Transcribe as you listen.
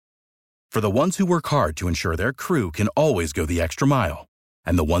For the ones who work hard to ensure their crew can always go the extra mile,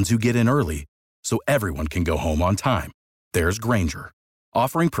 and the ones who get in early so everyone can go home on time, there's Grainger,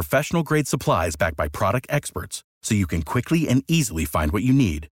 offering professional-grade supplies backed by product experts so you can quickly and easily find what you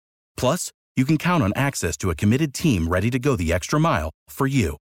need. Plus, you can count on access to a committed team ready to go the extra mile for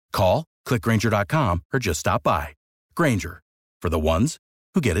you. Call, click Grainger.com, or just stop by. Grainger, for the ones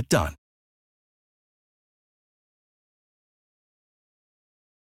who get it done.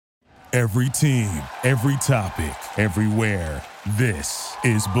 Every team, every topic, everywhere. This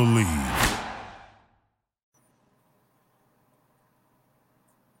is Believe.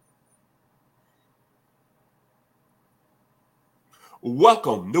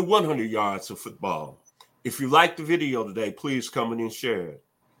 Welcome to 100 Yards of Football. If you like the video today, please comment and share it.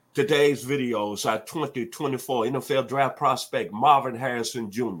 Today's video is our 2024 NFL Draft prospect, Marvin Harrison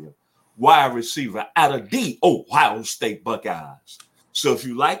Jr., wide receiver out of the Ohio State Buckeyes. So if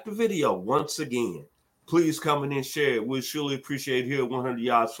you like the video, once again, please comment and share it. We'll surely appreciate here at 100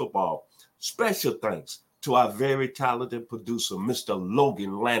 Yards Football. Special thanks to our very talented producer, Mr.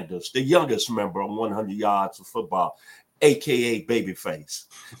 Logan Landers, the youngest member of 100 Yards of Football, a.k.a. Babyface.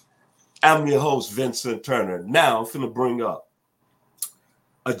 I'm your host, Vincent Turner. Now I'm finna bring up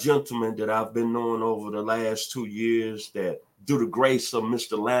a gentleman that I've been knowing over the last 2 years that, due to grace of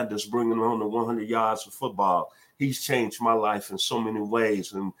Mr. Landers bringing on the 100 Yards of Football, he's changed my life in so many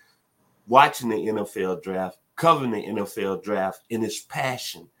ways. And watching the NFL draft, covering the NFL draft, and his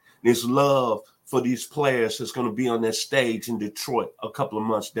passion, and his love for these players that's going to be on that stage in Detroit a couple of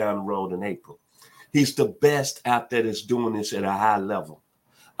months down the road in April. He's the best out there that's doing this at a high level.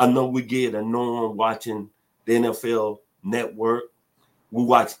 I know we get annoyed watching the NFL Network. We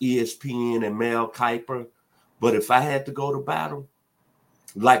watch ESPN and Mel Kiper. But if I had to go to battle,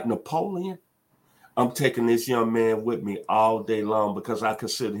 like Napoleon, I'm taking this young man with me all day long because I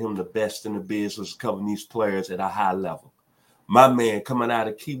consider him the best in the business covering these players at a high level. My man coming out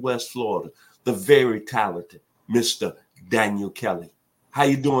of Key West, Florida, the very talented Mr. Daniel Kelly. How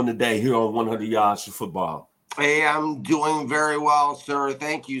you doing today here on 100 Yards of Football? Hey, I'm doing very well, sir.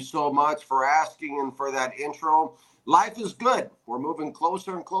 Thank you so much for asking and for that intro. Life is good. We're moving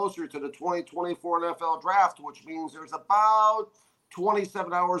closer and closer to the 2024 NFL Draft, which means there's about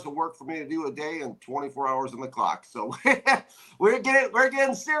 27 hours of work for me to do a day and 24 hours on the clock. So we're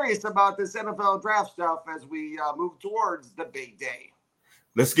getting serious about this NFL Draft stuff as we move towards the big day.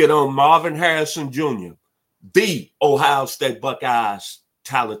 Let's get on Marvin Harrison Jr., the Ohio State Buckeyes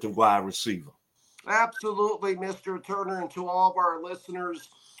talented wide receiver. Absolutely, Mr. Turner, and to all of our listeners,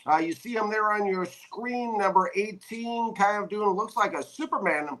 you see him there on your screen, number 18, kind of doing, looks like a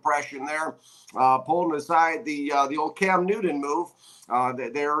Superman impression there, pulling aside the old Cam Newton move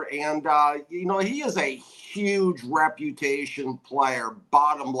there. And, he is a huge reputation player,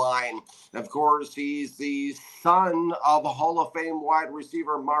 bottom line. Of course, he's the son of Hall of Fame wide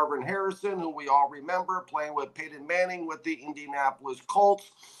receiver Marvin Harrison, who we all remember playing with Peyton Manning with the Indianapolis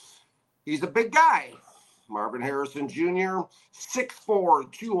Colts. He's a big guy. Marvin Harrison Jr.,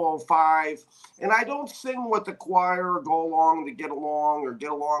 6'4", 205. And I don't sing with the choir, go along to get along, or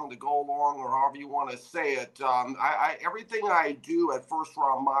get along to go along, or however you want to say it. Everything I do at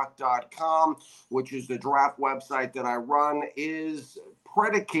firstroundmock.com, which is the draft website that I run, is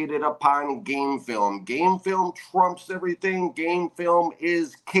predicated upon game film. Game film trumps everything. Game film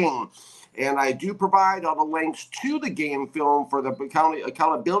is king. And I do provide all the links to the game film for the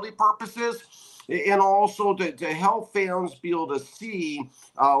accountability purposes, and also to help fans be able to see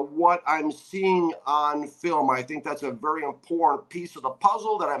what I'm seeing on film. I think that's a very important piece of the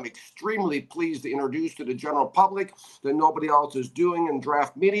puzzle that I'm extremely pleased to introduce to the general public that nobody else is doing in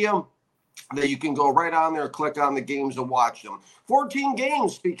draft media. That you can go right on there, click on the games and watch them. 14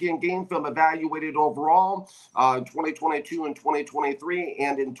 games, speaking of game film, evaluated overall in 2022 and 2023.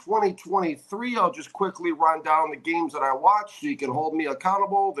 And in 2023, I'll just quickly run down the games that I watched so you can hold me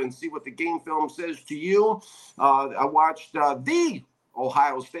accountable, then see what the game film says to you. I watched the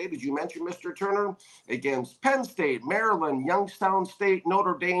Ohio State, as you mentioned, Mr. Turner, against Penn State, Maryland, Youngstown State,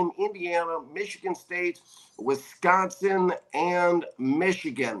 Notre Dame, Indiana, Michigan State, Wisconsin, and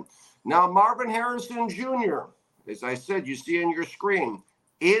Michigan. Now, Marvin Harrison Jr., as I said, you see on your screen,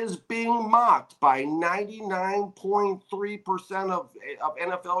 is being mocked by 99.3% of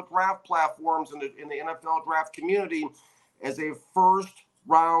NFL draft platforms in the NFL draft community as a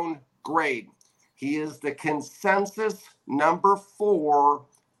first-round grade. He is the consensus number 4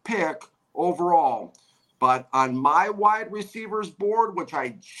 pick overall. But on my wide receivers board, which I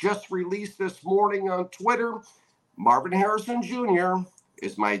just released this morning on Twitter, Marvin Harrison Jr.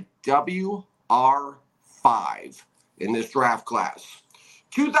 is my WR5 in this draft class.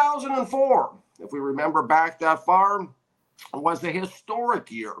 2004, if we remember back that far, was a historic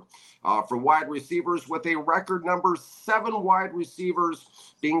year for wide receivers, with a record number 7 wide receivers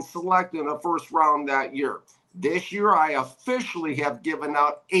being selected in the first round that year. This year, I officially have given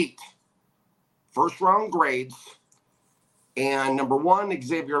out 8 first-round grades. And number 1,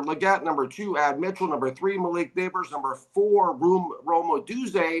 Xavier Legette. Number 2, Ad Mitchell. Number 3, Malik Neighbors. Number 4, Rome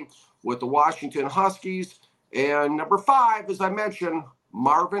Odunze with the Washington Huskies. And number 5, as I mentioned,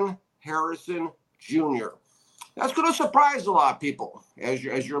 Marvin Harrison Jr. That's going to surprise a lot of people as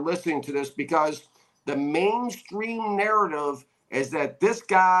you're listening to this, because the mainstream narrative is that this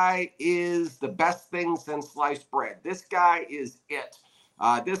guy is the best thing since sliced bread. This guy is it.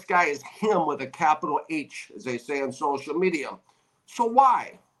 This guy is him with a capital H, as they say on social media. So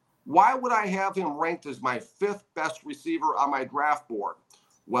why? Why would I have him ranked as my 5th best receiver on my draft board?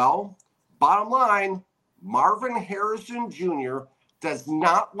 Well, bottom line, Marvin Harrison Jr. does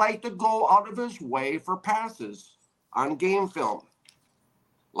not like to go out of his way for passes on game film.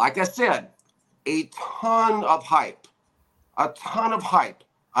 Like I said, a ton of hype, a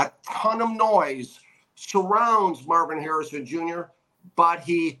ton of noise surrounds Marvin Harrison Jr., but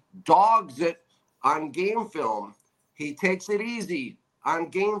he dogs it on game film. He takes it easy on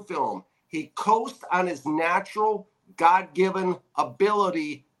game film. He coasts on his natural, God-given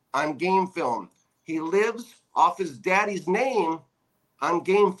ability on game film. He lives off his daddy's name on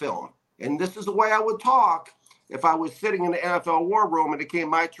game film. And this is the way I would talk if I was sitting in the NFL war room and it came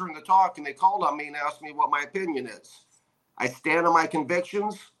my turn to talk and they called on me and asked me what my opinion is. I stand on my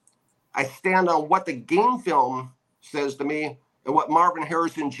convictions. I stand on what the game film says to me and what Marvin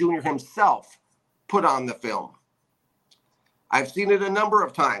Harrison Jr. himself put on the film. I've seen it a number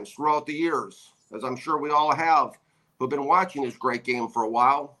of times throughout the years, as I'm sure we all have, who've been watching this great game for a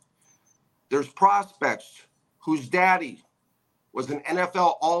while. There's prospects whose daddy was an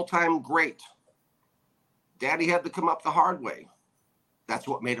NFL all-time great. Daddy had to come up the hard way. That's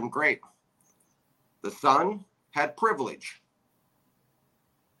what made him great. The son had privilege.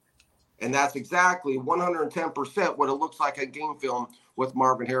 And that's exactly 110% what it looks like on game film with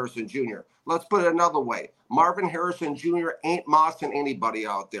Marvin Harrison Jr. Let's put it another way. Marvin Harrison Jr. ain't mossing anybody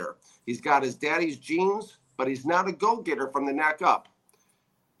out there. He's got his daddy's genes, but he's not a go-getter from the neck up.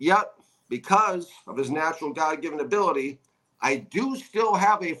 Yet, because of his natural God-given ability, I do still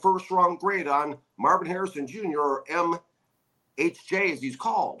have a first-round grade on Marvin Harrison Jr., or MHJ as he's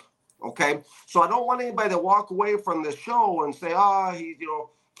called. Okay? So I don't want anybody to walk away from this show and say,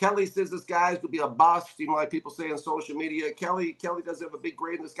 Kelly says this guy's going to be a bust, like people say on social media. Kelly doesn't have a big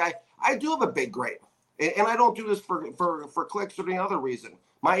grade in this guy. I do have a big grade. And I don't do this for clicks or any other reason.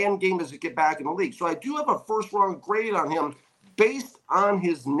 My end game is to get back in the league. So I do have a first-round grade on him based on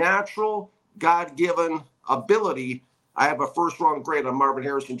his natural God-given ability. I have a first-round grade on Marvin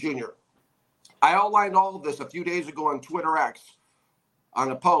Harrison Jr. I outlined all of this a few days ago on Twitter X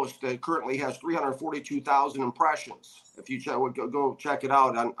on a post that currently has 342,000 impressions. If you go check it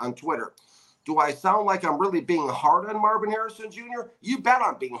out on Twitter. Do I sound like I'm really being hard on Marvin Harrison Jr.? You bet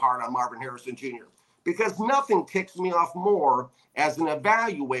I'm being hard on Marvin Harrison Jr. Because nothing ticks me off more as an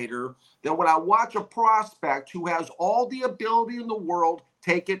evaluator than when I watch a prospect who has all the ability in the world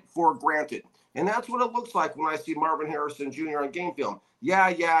take it for granted. And that's what it looks like when I see Marvin Harrison Jr. on game film. Yeah.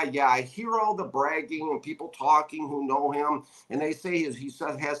 I hear all the bragging and people talking who know him, and they say he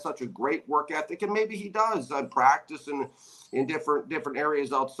has such a great work ethic, and maybe he does practice in different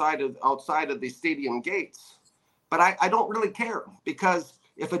areas outside of the stadium gates. But I don't really care, because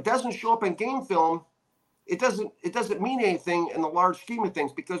if it doesn't show up in game film, it doesn't mean anything in the large scheme of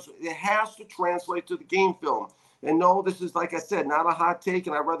things, because it has to translate to the game film. And no, this is, like I said, not a hot take,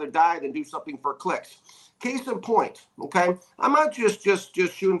 and I'd rather die than do something for clicks. Case in point, okay? I'm not just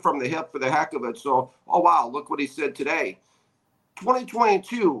shooting from the hip for the heck of it. So, oh, wow, look what he said today.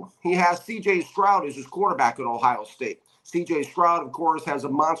 2022, he has C.J. Stroud as his quarterback at Ohio State. C.J. Stroud, of course, has a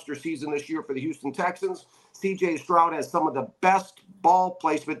monster season this year for the Houston Texans. C.J. Stroud has some of the best ball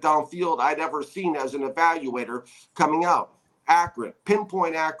placement downfield I'd ever seen as an evaluator coming out. Accurate,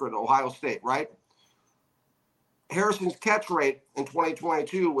 pinpoint accurate, Ohio State, right? Harrison's catch rate in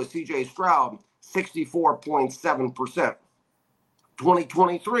 2022 was C.J. Stroud, 64.7%.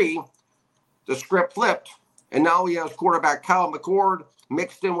 2023, the script flipped, and now he has quarterback Kyle McCord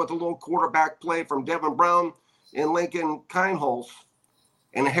mixed in with a little quarterback play from Devin Brown and Lincoln Kienholz.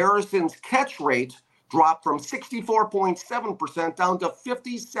 And Harrison's catch rate dropped from 64.7% down to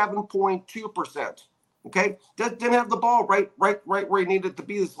 57.2%. Okay? Didn't have the ball right where he needed to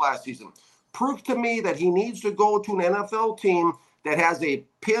be this last season. Proof to me that he needs to go to an NFL team that has a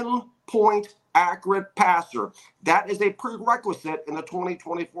pinpoint accurate passer. That is a prerequisite in the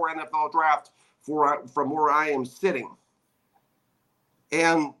 2024 NFL draft from where I am sitting.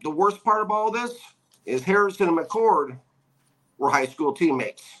 And the worst part of all this is Harrison and McCord were high school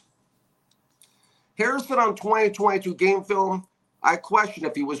teammates. Harrison on 2022 game film, I question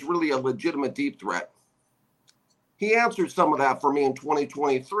if he was really a legitimate deep threat. He answered some of that for me in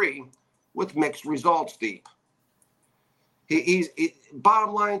 2023 with mixed results deep. He's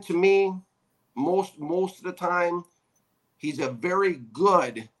bottom line to me, most of the time, he's a very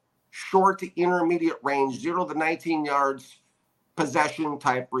good short to intermediate range, 0 to 19 yards possession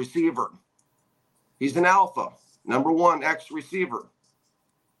type receiver. He's an alpha, number one X receiver.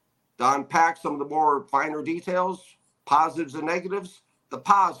 To unpack some of the more finer details, positives and negatives, the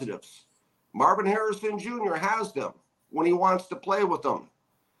positives. Marvin Harrison Jr. has them when he wants to play with them.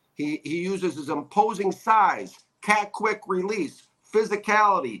 He uses his imposing size, cat quick release,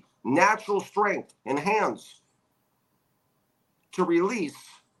 physicality, natural strength, and hands to release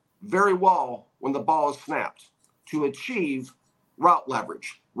very well when the ball is snapped to achieve route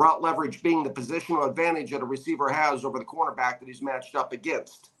leverage. Route leverage being the positional advantage that a receiver has over the cornerback that he's matched up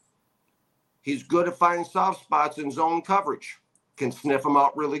against. He's good at finding soft spots in zone coverage. Can sniff them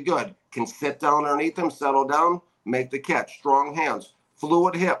out really good. Can sit down underneath them, settle down, make the catch. Strong hands,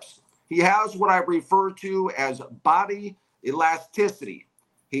 fluid hips. He has what I refer to as body elasticity.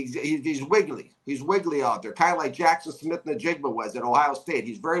 He's wiggly. He's wiggly out there, kind of like Jackson Smith-Njigba was at Ohio State.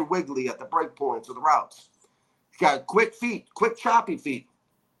 He's very wiggly at the break points of the routes. He's got quick feet, quick choppy feet.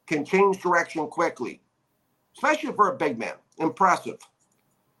 Can change direction quickly, especially for a big man. Impressive.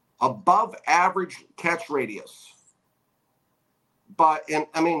 Above average catch radius. But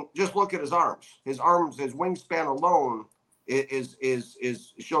just look at his arms. His wingspan alone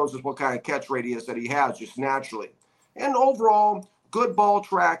shows us what kind of catch radius that he has just naturally. And overall, good ball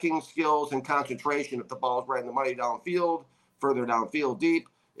tracking skills and concentration. If the ball's right in the money downfield, further downfield deep,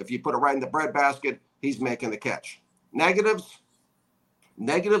 if you put it right in the breadbasket, he's making the catch.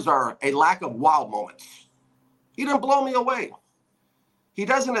 Negatives are a lack of wow moments. He didn't blow me away. He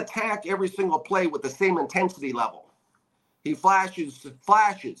doesn't attack every single play with the same intensity level. He flashes,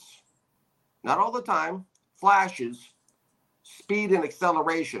 not all the time, flashes, speed and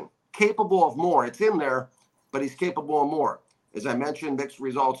acceleration, capable of more. It's in there, but he's capable of more. As I mentioned, mixed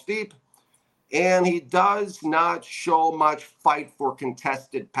results deep, and he does not show much fight for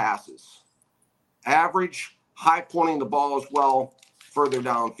contested passes. Average, high pointing the ball as well, further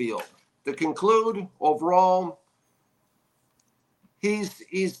downfield. To conclude, overall,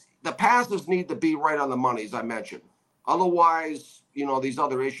 the passes need to be right on the money, as I mentioned. Otherwise, these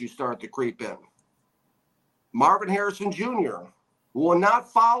other issues start to creep in. Marvin Harrison Jr. will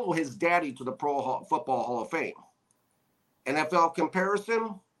not follow his daddy to the Pro Football Hall of Fame. NFL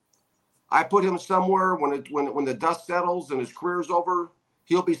comparison, I put him somewhere when the dust settles and his career's over,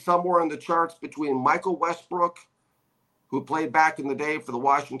 he'll be somewhere in the charts between Michael Westbrook, who played back in the day for the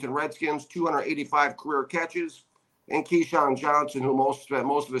Washington Redskins, 285 career catches, and Keyshawn Johnson, who spent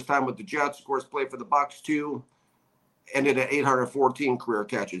most of his time with the Jets, of course, played for the Bucs too, ended at 814 career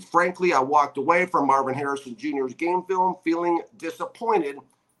catches. Frankly, I walked away from Marvin Harrison Jr.'s game film feeling disappointed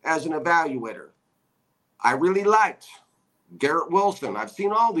as an evaluator. I really liked Garrett Wilson. I've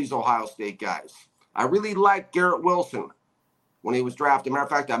seen all these Ohio State guys. I really liked Garrett Wilson when he was drafted. Matter of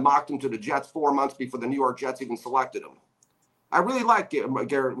fact, I mocked him to the Jets 4 months before the New York Jets even selected him. I really liked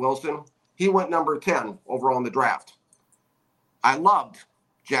Garrett Wilson. He went number 10 overall in the draft. I loved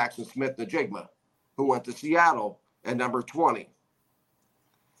Jackson Smith-Njigba, who went to Seattle at number 20.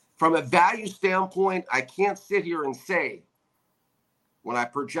 From a value standpoint, I can't sit here and say when I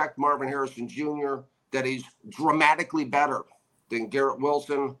project Marvin Harrison Jr. that he's dramatically better than Garrett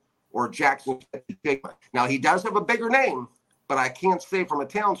Wilson or Jackson Smith-Njigba. Now, he does have a bigger name, but I can't say from a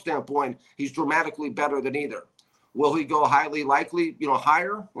talent standpoint he's dramatically better than either. Will he go highly likely,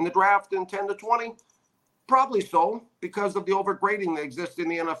 higher in the draft than 10 to 20? Probably so, because of the overgrading that exists in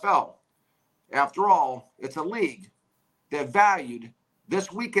the NFL. After all, it's a league that valued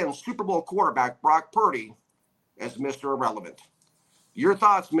this weekend's Super Bowl quarterback, Brock Purdy, as Mr. Irrelevant. Your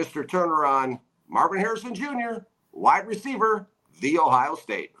thoughts, Mr. Turner, on Marvin Harrison Jr., wide receiver, The Ohio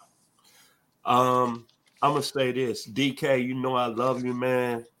State? I'm going to say this. DK, I love you,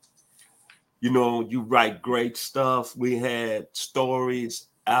 man. You write great stuff. We had stories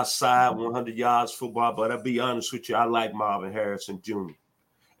outside 100 yards football, but I'll be honest with you, I like Marvin Harrison Jr.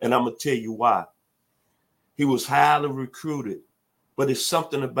 And I'm going to tell you why. He was highly recruited, but it's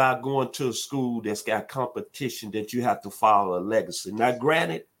something about going to a school that's got competition that you have to follow a legacy. Now,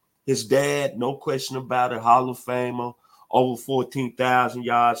 granted, his dad, no question about it, Hall of Famer, over 14,000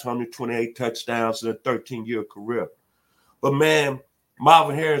 yards, 128 touchdowns in a 13-year career. But, man,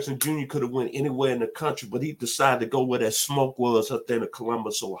 Marvin Harrison Jr. could have went anywhere in the country, but he decided to go where that smoke was up there in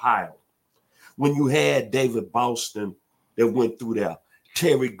Columbus, Ohio. When you had David Boston that went through there,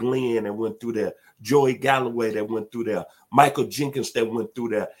 Terry Glenn that went through there, Joey Galloway that went through there, Michael Jenkins that went through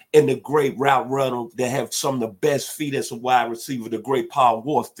there, and the great route runner that have some of the best feet as a wide receiver, the great Paul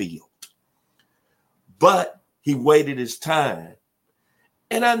Warfield. But he waited his time.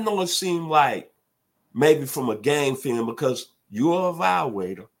 And I know it seemed like maybe from a game film, because you're a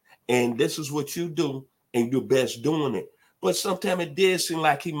evaluator and this is what you do and you're best doing it. But sometimes it did seem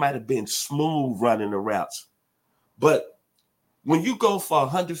like he might have been smooth running the routes. But when you go for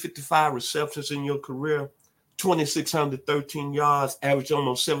 155 receptions in your career, 2,613 yards, average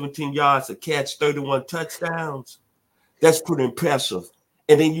almost 17 yards a catch, 31 touchdowns, that's pretty impressive.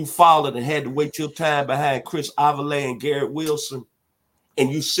 And then you followed and had to wait your time behind Chris Avila and Garrett Wilson,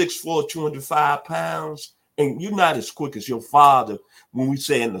 and you 6'4", 205 pounds, and you're not as quick as your father when we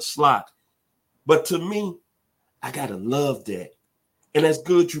say in the slot. But to me, I got to love that. And that's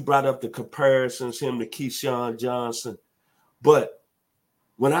good you brought up the comparisons, him to Keyshawn Johnson. But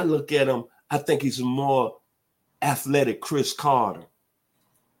when I look at him, I think he's a more athletic Chris Carter.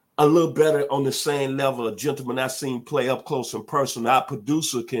 A little better on the same level, a gentleman I've seen play up close and personal. Our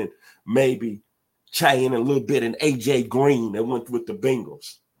producer can maybe chime in a little bit in A.J. Green that went with the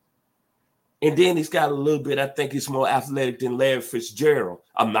Bengals. And then he's got a little bit, I think he's more athletic than Larry Fitzgerald.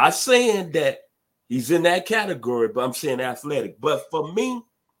 I'm not saying that he's in that category, but I'm saying athletic. But for me,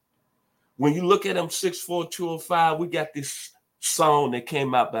 when you look at him 6'4", 205, we got this song that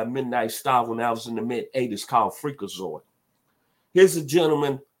came out by Midnight Star when I was in the mid-'80s called Freakazoid. Here's a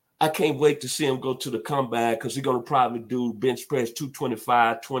gentleman, I can't wait to see him go to the combine because he's going to probably do bench press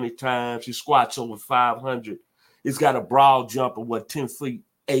 225 20 times. He squats over 500. He's got a broad jump of, 10 feet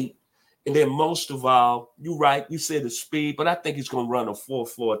 8. And then most of all, you're right, you said the speed, but I think he's going to run a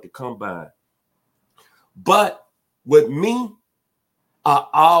 4.4 at the combine. But with me, I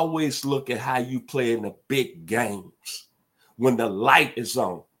always look at how you play in the big games when the light is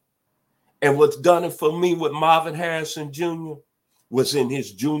on. And what's done it for me with Marvin Harrison Jr. was in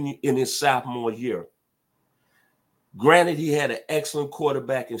his sophomore year. Granted, he had an excellent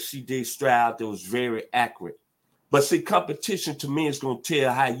quarterback in C.J. Stroud that was very accurate. But see, competition to me is going to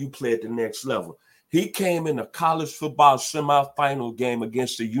tell how you play at the next level. He came in a college football semifinal game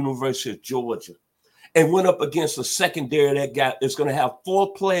against the University of Georgia and went up against a secondary that's going to have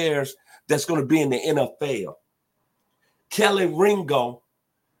 4 players that's going to be in the NFL. Kelly Ringo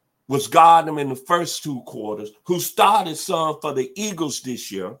was guarding him in the first 2 quarters, who started some for the Eagles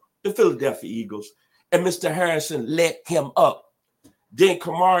this year, the Philadelphia Eagles, and Mr. Harrison let him up. Then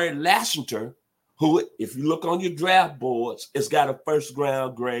Kamari Lassiter, who, if you look on your draft boards, has got a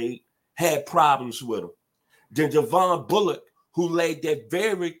first-round grade, had problems with him. Then Javon Bullock, who laid that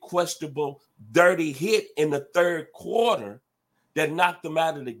very questionable, dirty hit in the 3rd quarter that knocked him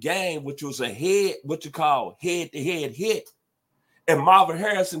out of the game, which was a head-to-head hit. And Marvin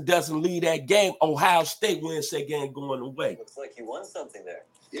Harrison doesn't lead that game. Ohio State wins that game going away. Looks like you won something there.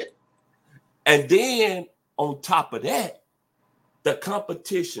 Yeah. And then on top of that, the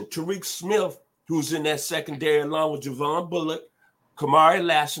competition, Tariq Smith, who's in that secondary along with Javon Bullock, Kamari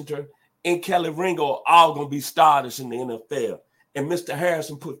Lassiter, and Kelly Ringo are all going to be starters in the NFL. And Mr.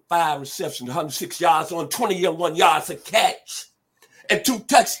 Harrison put 5 receptions, 106 yards on 21 yards a catch and 2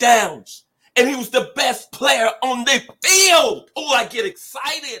 touchdowns. And he was the best player on the field. Oh, I get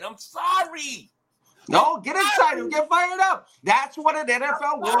excited. I'm sorry. No, get excited. Get fired up. That's what an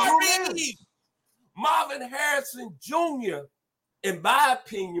NFL war is. Marvin Harrison Jr., in my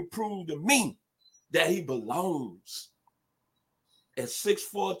opinion, proved to me that he belongs. At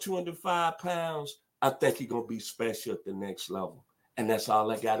 6'4", 205 pounds, I think he's going to be special at the next level. And that's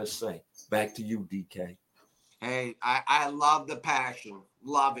all I got to say. Back to you, DK. Hey, I love the passion.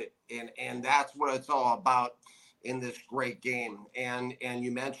 Love it. And that's what it's all about in this great game. And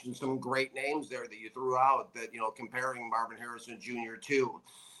you mentioned some great names there that you threw out that, comparing Marvin Harrison Jr. to.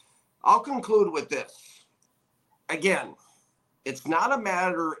 I'll conclude with this. Again, it's not a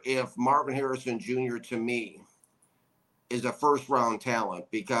matter if Marvin Harrison Jr. to me is a first-round talent,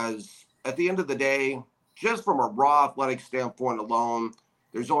 because at the end of the day, just from a raw athletic standpoint alone,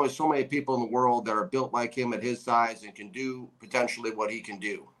 there's only so many people in the world that are built like him at his size and can do potentially what he can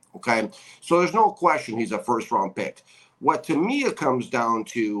do, okay? So there's no question he's a first-round pick. What to me it comes down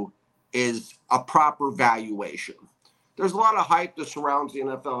to is a proper valuation. There's a lot of hype that surrounds the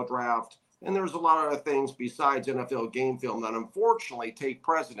NFL draft, and there's a lot of other things besides NFL game film that unfortunately take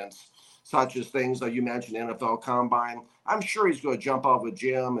precedence, such as things like you mentioned, NFL Combine. I'm sure he's going to jump out of a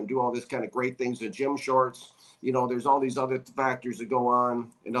gym and do all this kind of great things in gym shorts. You know, there's all these other factors that go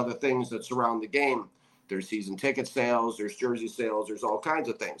on and other things that surround the game. There's season ticket sales, there's jersey sales, there's all kinds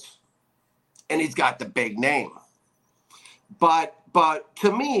of things. And he's got the big name. But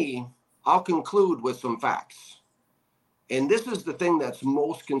to me, I'll conclude with some facts. And this is the thing that's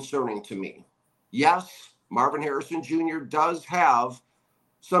most concerning to me. Yes, Marvin Harrison Jr. does have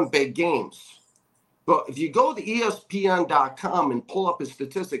some big games. But if you go to ESPN.com and pull up his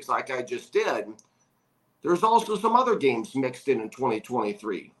statistics like I just did, there's also some other games mixed in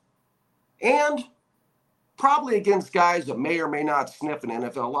 2023. And probably against guys that may or may not sniff an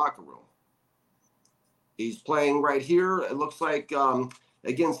NFL locker room. He's playing right here, it looks like,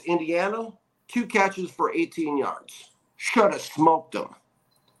 against Indiana, 2 catches for 18 yards. Should have smoked them.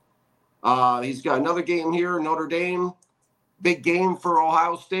 He's got another game here, Notre Dame. Big game for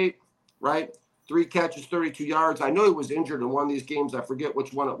Ohio State, right? 3 catches, 32 yards. I know he was injured in one of these games. I forget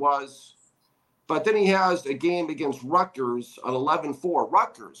which one it was. But then he has a game against Rutgers on 11-4.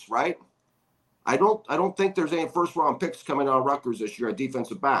 Rutgers, right? I don't think there's any first-round picks coming out of Rutgers this year at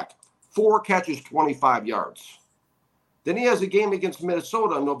defensive back. 4 catches, 25 yards. Then he has a game against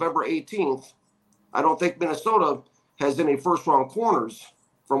Minnesota on November 18th. I don't think Minnesota has any first-round corners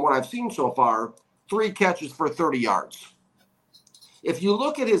from what I've seen so far. 3 catches for 30 yards. If you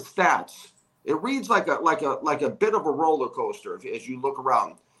look at his stats, it reads like a bit of a roller coaster as you look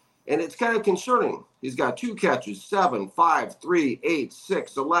around. And it's kind of concerning. He's got 2 catches, 7, 5, 3, 8,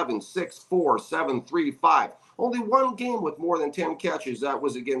 6, 11, 6, 4, 7, 3, 5. Only one game with more than 10 catches. That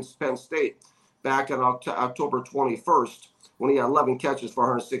was against Penn State back on October 21st when he had 11 catches for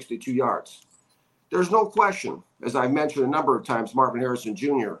 162 yards. There's no question, as I mentioned a number of times, Marvin Harrison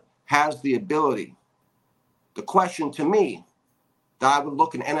Jr. has the ability. The question to me that I would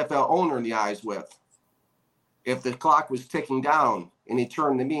look an NFL owner in the eyes with, if the clock was ticking down and he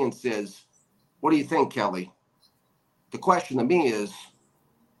turned to me and says, "What do you think, Kelly?" The question to me is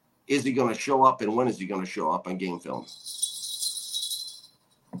he going to show up, and when is he going to show up on game film?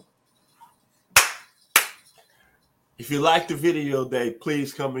 If you like the video today,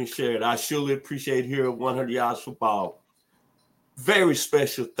 please come and share it. I surely appreciate here at 100 Yards Football. Very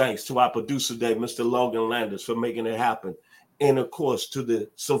special thanks to our producer today, Mr. Logan Landers, for making it happen. And, of course, to the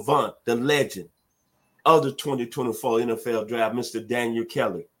savant, the legend of the 2024 NFL Draft, Mr. Daniel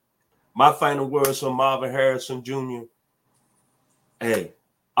Kelly. My final words on Marvin Harrison Jr. Hey,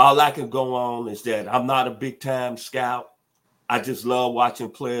 all I can go on is that I'm not a big-time scout. I just love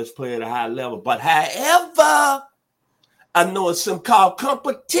watching players play at a high level. But however, I know it's some called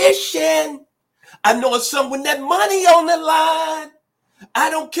competition. I know it's some with that money on the line. I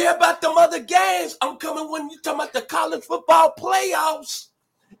don't care about them other games. I'm coming when you're talking about the college football playoffs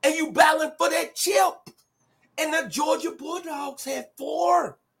and you battling for that chip. And the Georgia Bulldogs had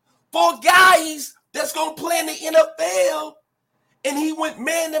four guys that's going to play in the NFL. And he went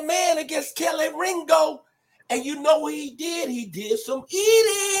man-to-man against Kelly Ringo. And you know what he did? He did some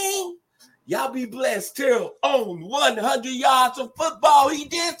eating. Y'all be blessed here on 100 Yards of Football. He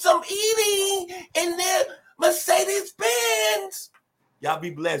did some eating in their Mercedes-Benz. Y'all be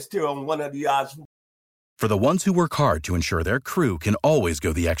blessed here on 100 Yards. For the ones who work hard to ensure their crew can always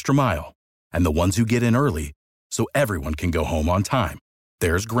go the extra mile, and the ones who get in early so everyone can go home on time,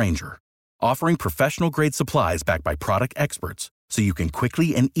 there's Grainger, offering professional-grade supplies backed by product experts so you can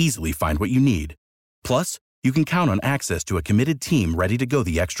quickly and easily find what you need. Plus, you can count on access to a committed team ready to go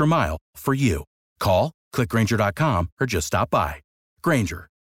the extra mile for you. Call, click Grainger.com, or just stop by. Grainger,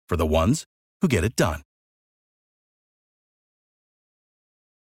 for the ones who get it done.